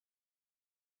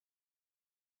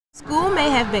School may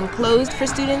have been closed for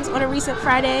students on a recent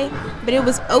Friday, but it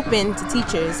was open to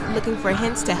teachers looking for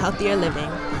hints to healthier living.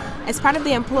 As part of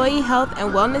the Employee Health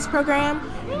and Wellness Program,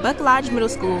 Buck Lodge Middle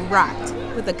School rocked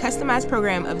with a customized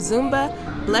program of Zumba,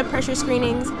 blood pressure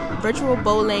screenings, virtual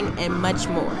bowling, and much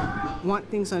more. We want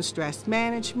things on stress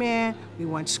management, we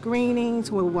want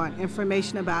screenings, we want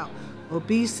information about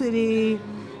obesity,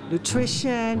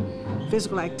 nutrition,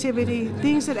 physical activity,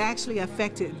 things that actually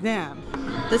affected them.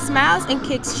 The smiles and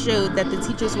kicks showed that the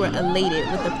teachers were elated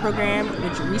with the program,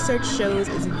 which research shows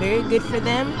is very good for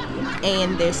them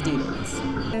and their students.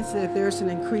 If there's an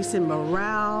increase in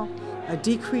morale, a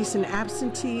decrease in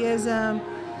absenteeism,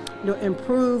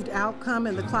 improved outcome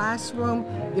in the classroom,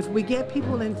 if we get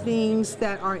people in things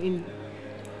that are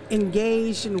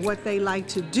engaged in what they like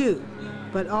to do,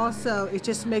 but also it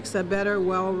just makes a better,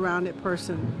 well-rounded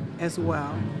person as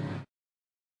well.